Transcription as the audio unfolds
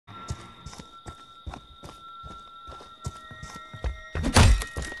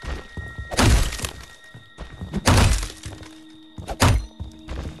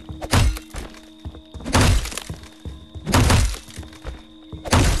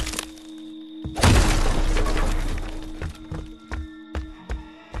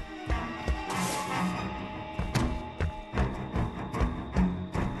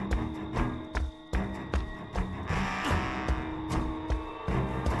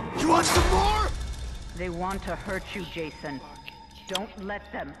You want some more? They want to hurt you, Jason. Don't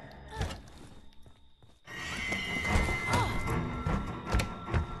let them.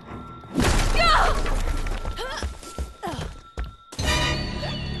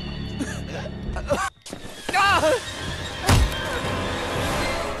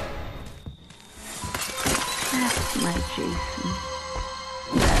 That's my Jason.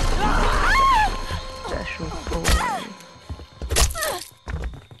 That's my special boy.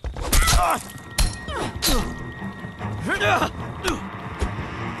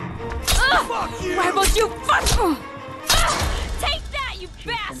 Fuck you! Why won't you fuck? Take that, you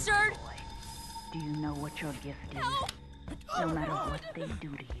bastard! Boy, do you know what your gift is? No matter what they do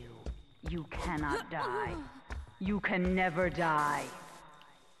to you, you cannot die. You can never die.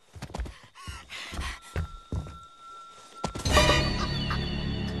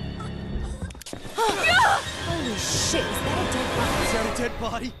 Holy shit, is that a dead body? Is that a dead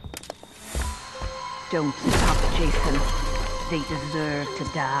body? Don't stop, Jason. They deserve to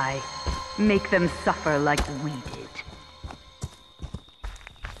die. Make them suffer like we did.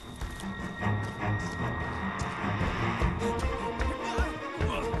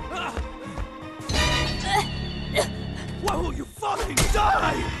 Why won't you fucking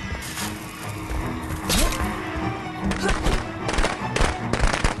die?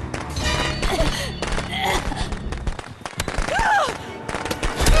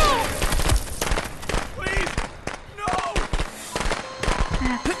 Please! No!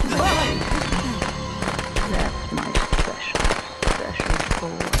 That's my special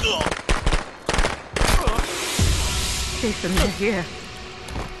boy. Jason, they're here.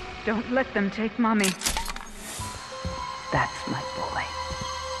 Don't let them take Mommy. That's my boy.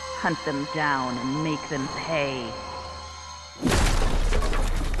 Hunt them down and make them pay.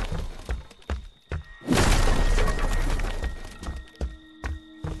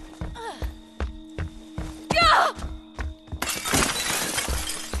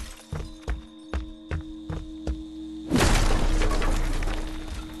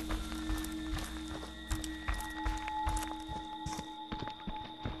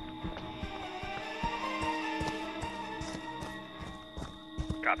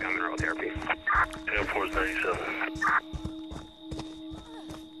 Copy on mineral therapy. Air Force 97.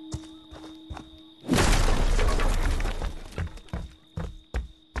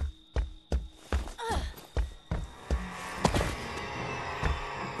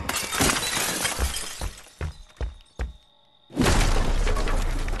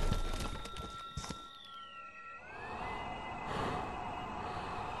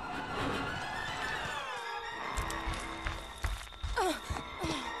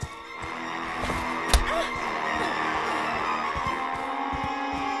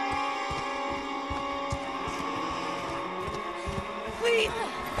 Please!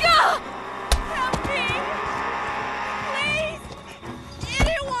 Help me! Please!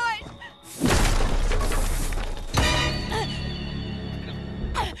 Anyone!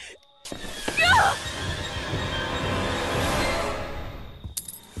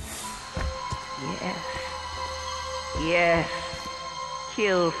 Yes. Yes.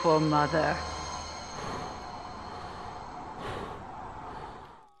 Kill for Mother.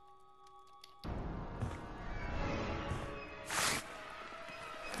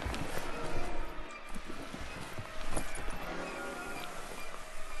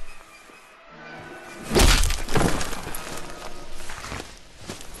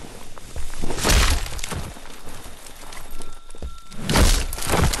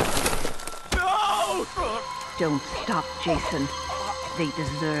 No! Don't stop, Jason. They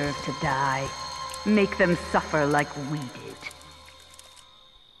deserve to die. Make them suffer like we did.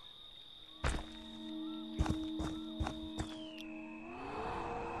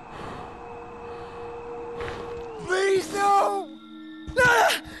 Please, no!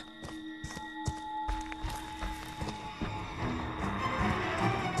 Ah!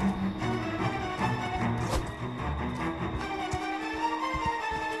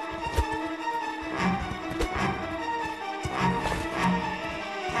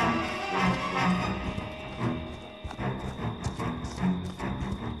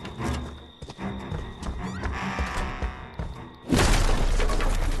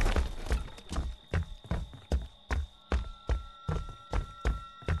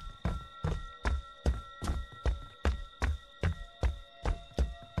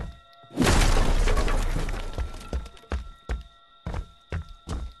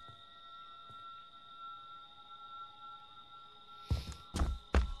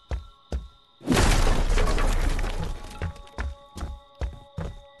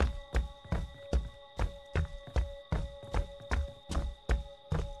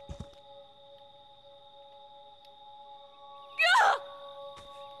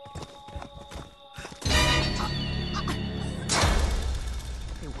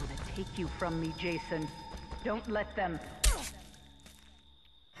 you from me, Jason. Don't let them.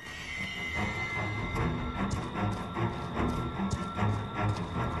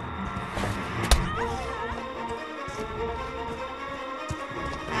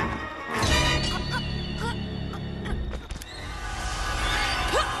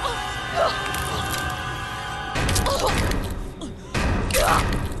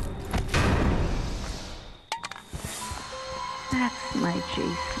 That's my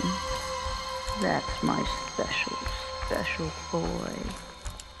Jason. That's my special, special boy.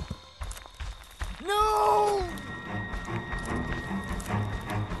 No!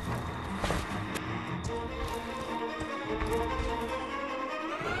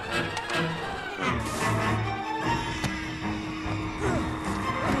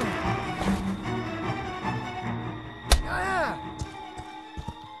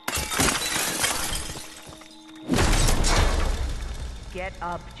 Get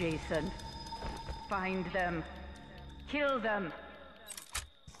up, Jason. Find them. Kill them.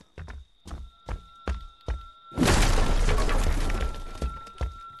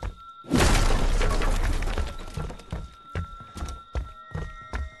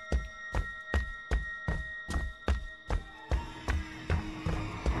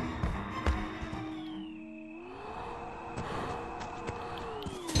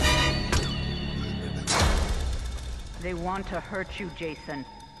 They want to hurt you, Jason.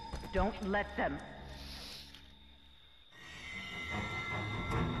 Don't let them.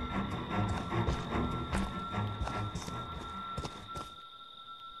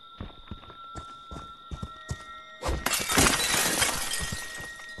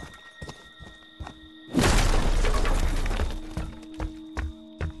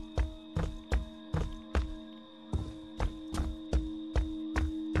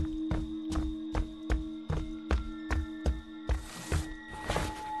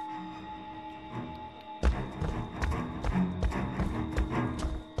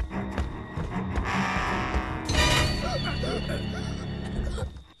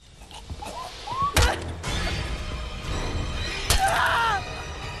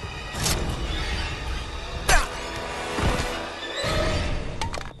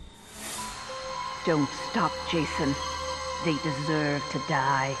 Don't stop, Jason. They deserve to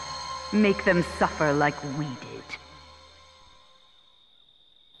die. Make them suffer like we did.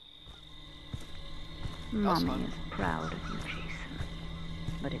 Mommy is proud of you, Jason.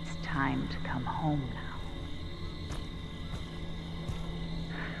 But it's time to come home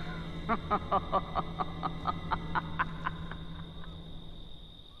now.